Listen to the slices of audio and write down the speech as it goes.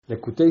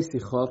Lekutei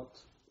Sichot,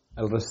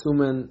 el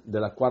resumen de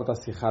la cuarta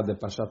Sijá de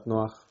Parshat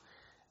Noach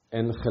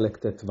en Helek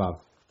Tet Vav.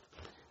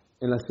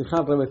 En la Sijá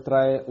el Rebbe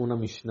trae una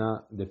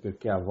Mishnah de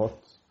Pirkei Avot,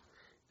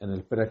 en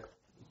el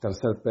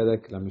tercer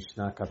Perek, la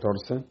Mishnah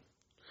 14,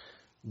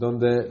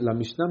 donde la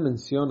Mishnah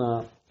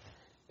menciona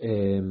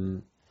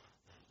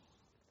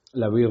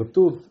la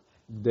virtud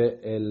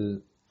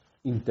del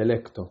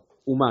intelecto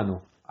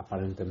humano,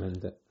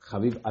 aparentemente.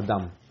 Habib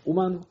Adam,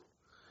 humano.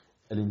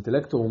 El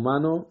intelecto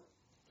humano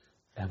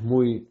es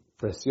muy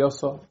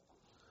precioso,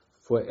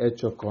 fue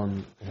hecho con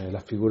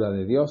la figura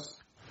de Dios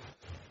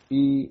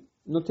y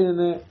no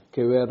tiene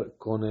que ver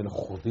con el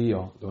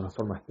judío de una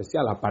forma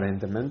especial,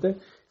 aparentemente,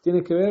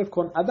 tiene que ver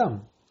con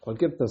Adam.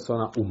 Cualquier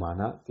persona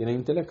humana tiene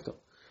intelecto.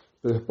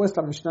 Pero después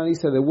la Mishnah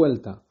dice de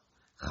vuelta,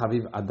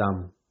 Habib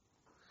Adam,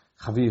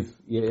 Habib,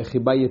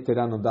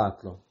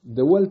 datlo.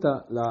 De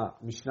vuelta la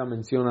Mishnah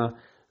menciona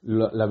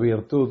la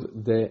virtud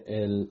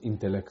del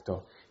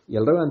intelecto. Y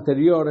el Rebbe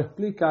anterior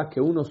explica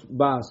que uno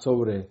va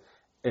sobre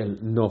el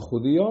no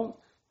judío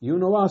y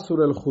uno va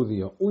sobre el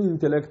judío. Un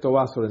intelecto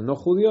va sobre el no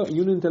judío y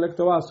un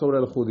intelecto va sobre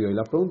el judío. Y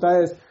la pregunta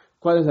es,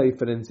 ¿cuál es la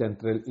diferencia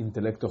entre el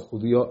intelecto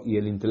judío y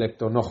el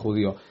intelecto no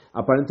judío?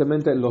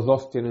 Aparentemente los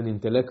dos tienen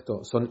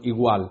intelecto, son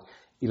igual.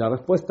 Y la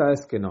respuesta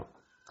es que no.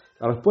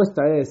 La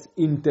respuesta es,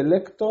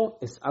 intelecto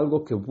es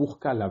algo que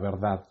busca la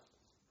verdad.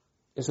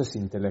 Eso es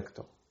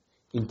intelecto.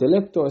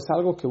 Intelecto es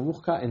algo que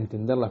busca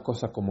entender la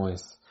cosa como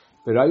es.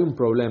 Pero hay un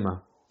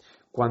problema.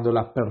 Cuando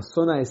la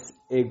persona es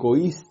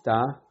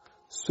egoísta,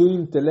 su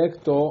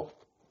intelecto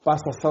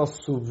pasa a ser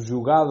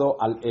subyugado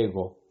al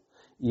ego.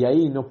 Y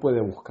ahí no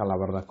puede buscar la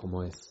verdad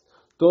como es.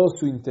 Todo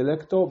su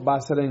intelecto va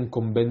a ser en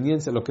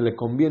conveniencia, lo que le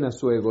conviene a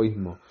su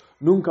egoísmo.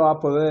 Nunca va a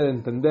poder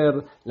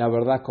entender la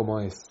verdad como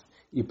es.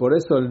 Y por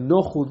eso el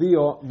no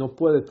judío no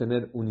puede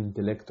tener un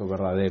intelecto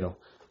verdadero.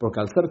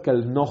 Porque al ser que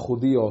el no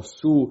judío,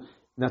 su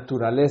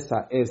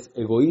naturaleza es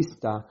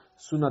egoísta,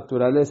 su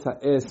naturaleza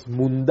es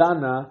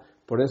mundana,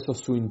 por eso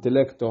su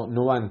intelecto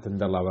no va a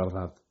entender la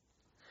verdad.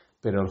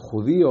 Pero el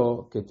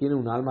judío que tiene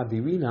un alma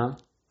divina,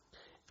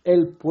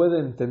 él puede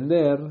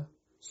entender,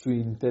 su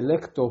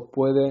intelecto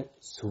puede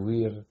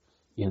subir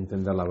y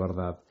entender la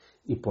verdad.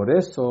 Y por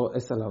eso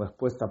esa es la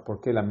respuesta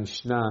por qué la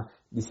Mishnah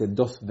dice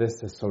dos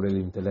veces sobre el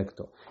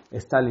intelecto.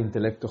 Está el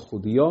intelecto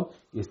judío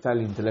y está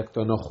el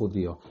intelecto no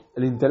judío.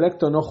 El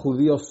intelecto no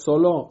judío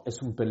solo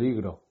es un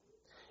peligro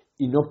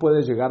y no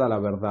puede llegar a la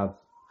verdad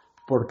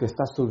porque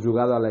está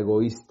subyugado al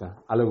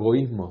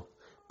egoísmo.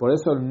 Por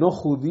eso el no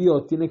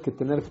judío tiene que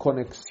tener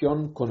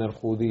conexión con el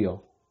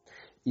judío.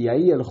 Y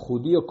ahí el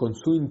judío con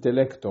su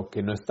intelecto,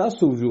 que no está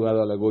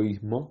subyugado al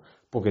egoísmo,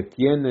 porque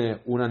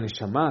tiene una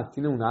neshama,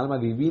 tiene una alma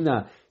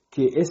divina,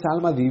 que esa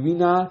alma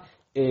divina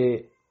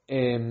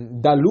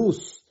da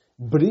luz,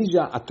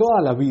 brilla a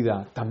toda la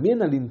vida,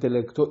 también al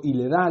intelecto, y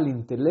le da al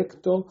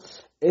intelecto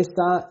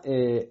esta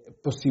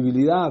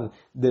posibilidad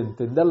de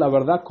entender la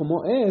verdad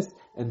como es.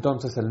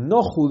 Entonces el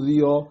no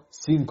judío,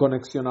 sin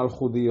conexión al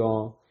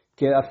judío,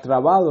 queda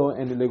trabado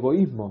en el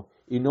egoísmo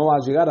y no va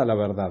a llegar a la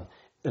verdad.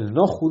 El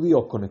no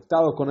judío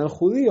conectado con el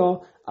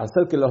judío, al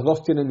ser que los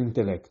dos tienen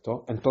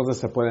intelecto, entonces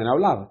se pueden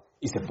hablar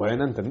y se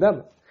pueden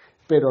entender.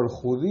 Pero el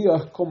judío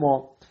es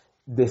como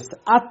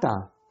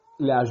desata,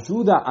 le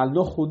ayuda al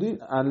no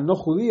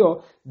judío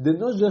de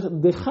no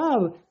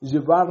dejar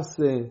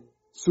llevarse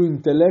su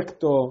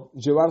intelecto,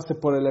 llevarse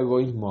por el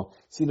egoísmo,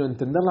 sino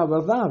entender la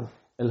verdad.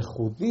 El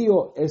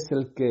judío es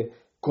el que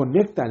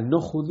conecta al no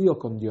judío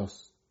con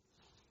Dios.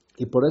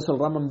 Y por eso el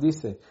Rambam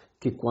dice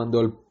que cuando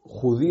el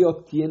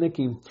judío tiene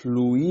que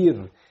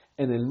influir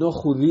en el no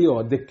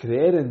judío de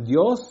creer en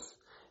Dios,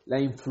 la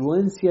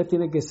influencia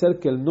tiene que ser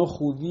que el no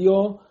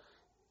judío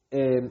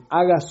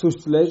haga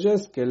sus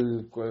leyes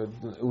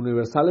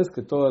universales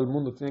que todo el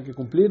mundo tiene que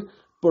cumplir,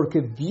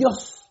 porque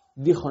Dios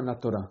dijo en la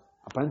Torah.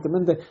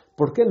 Aparentemente,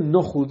 ¿por qué el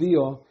no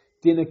judío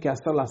tiene que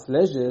hacer las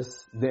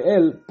leyes de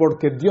él?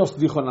 Porque Dios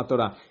dijo en la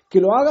Torah. Que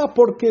lo haga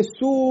porque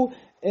su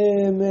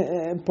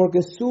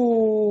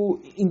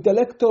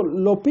intelecto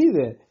lo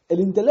pide. El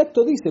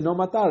intelecto dice no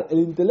matar, el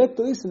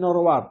intelecto dice no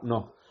robar.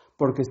 No,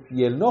 porque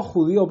si el no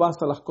judío va a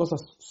hacer las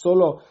cosas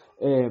solo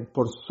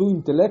por su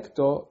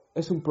intelecto,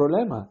 es un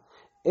problema.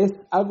 Es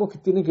algo que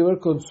tiene que ver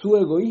con su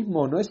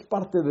egoísmo, no es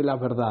parte de la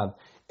verdad.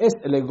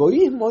 El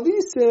egoísmo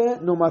dice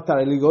no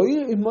matar, el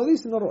egoísmo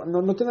dice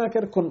no tiene nada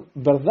que ver con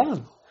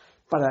verdad.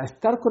 Para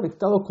estar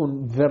conectado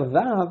con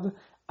verdad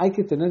hay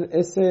que tener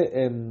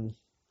ese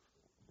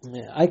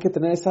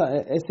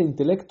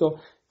intelecto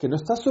que no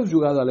está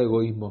subyugado al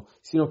egoísmo,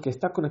 sino que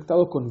está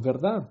conectado con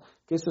verdad,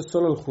 que eso es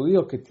solo el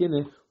judío que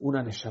tiene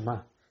una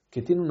neshama,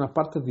 que tiene una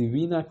parte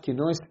divina que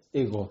no es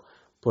ego.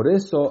 Por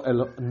eso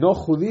el no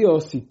judío,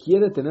 si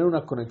quiere tener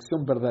una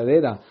conexión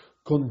verdadera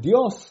con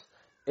Dios,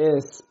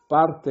 es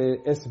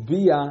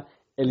vía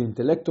el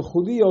intelecto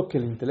judío, que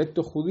el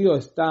intelecto judío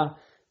está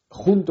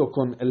junto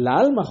con la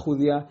alma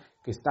judía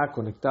que está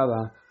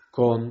conectada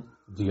con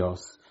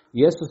Dios.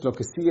 Y eso es lo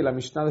que sigue la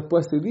Mishnah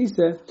después y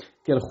dice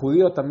que el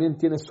judío también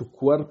tiene su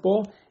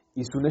cuerpo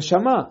y su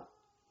neshama.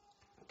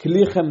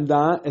 Kli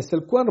Hemda es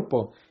el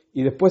cuerpo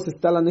y después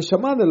está la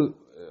Neshama del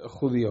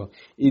judío.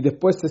 Y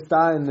después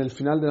está en el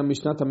final de la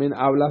Mishnah también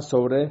habla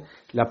sobre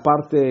la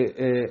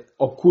parte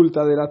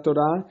oculta de la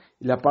Torah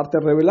y la parte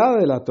revelada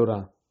de la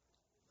Torah.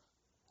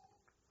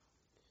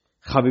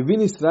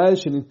 Habibin Israel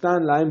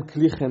shenitan lahem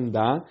kli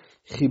chemda,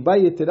 Jibá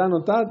yetera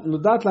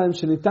nodat lahem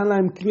shenitan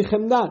lahem kli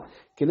chemda,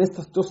 que en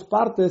estas dos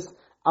partes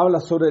habla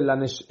sobre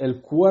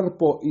el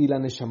cuerpo y la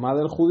neshama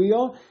del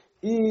judío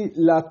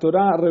y la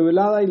Torah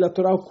revelada y la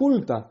Torah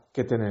oculta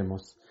que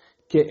tenemos.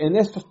 Que en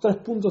estos tres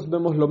puntos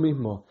vemos lo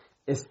mismo.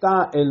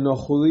 Está el no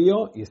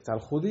judío y está el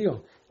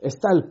judío.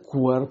 Está el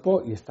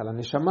cuerpo y está la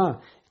neshama.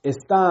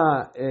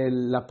 Está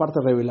la parte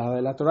revelada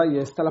de la Torah y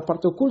está la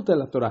parte oculta de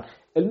la Torah.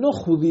 El no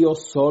judío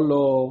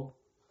solo,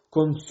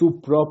 con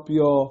su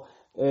propio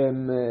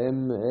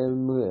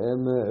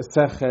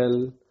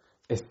sechel,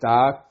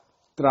 está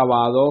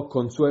trabado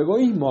con su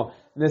egoísmo.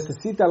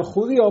 Necesita al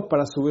judío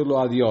para subirlo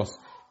a Dios.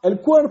 El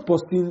cuerpo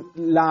sin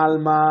la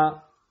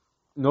alma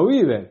no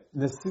vive.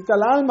 Necesita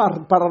la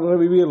alma para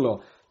revivirlo.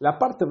 La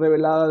parte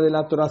revelada de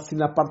la Torah sin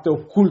la parte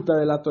oculta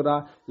de la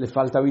Torah le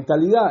falta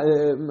vitalidad,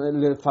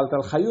 le falta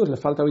el hayus, le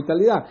falta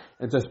vitalidad.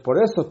 Entonces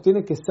por eso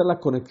tiene que ser la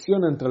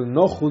conexión entre el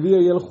no judío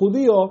y el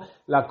judío,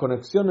 la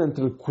conexión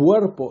entre el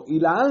cuerpo y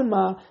la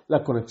alma,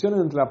 la conexión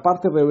entre la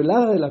parte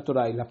revelada de la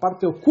Torah y la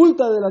parte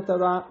oculta de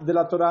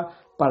la Torah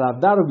para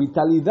dar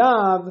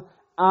vitalidad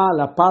a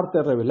la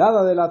parte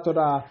revelada de la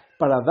Torah,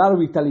 para dar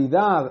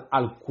vitalidad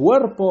al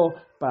cuerpo,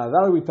 para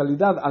dar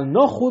vitalidad al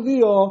no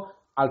judío,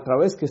 a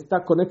través que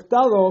está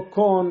conectado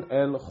con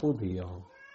el judío.